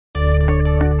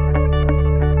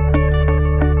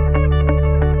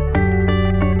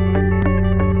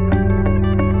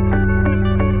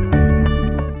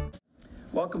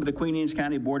the Queen Anne's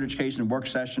County Board of Education work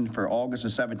session for August the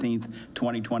 17th,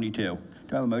 2022. Do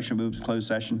I have a motion to move to closed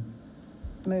session?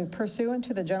 Move pursuant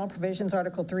to the General Provisions,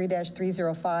 Article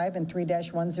 3-305 and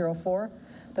 3-104.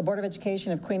 The Board of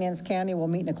Education of Queen Anne's County will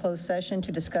meet in a closed session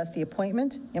to discuss the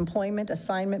appointment, employment,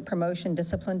 assignment, promotion,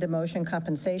 discipline, demotion,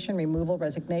 compensation, removal,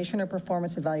 resignation, or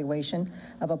performance evaluation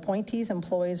of appointees,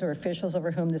 employees, or officials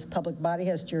over whom this public body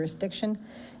has jurisdiction,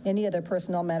 any other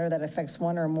personnel matter that affects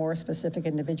one or more specific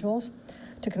individuals,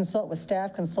 to consult with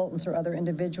staff, consultants, or other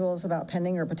individuals about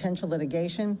pending or potential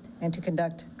litigation, and to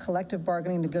conduct collective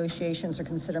bargaining negotiations or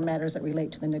consider matters that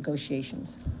relate to the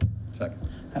negotiations. Second.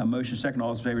 Motion second. All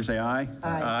those in favor say aye.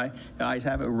 Aye. The ayes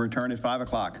have it. We'll return at 5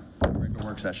 o'clock. Regular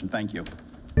work session. Thank you.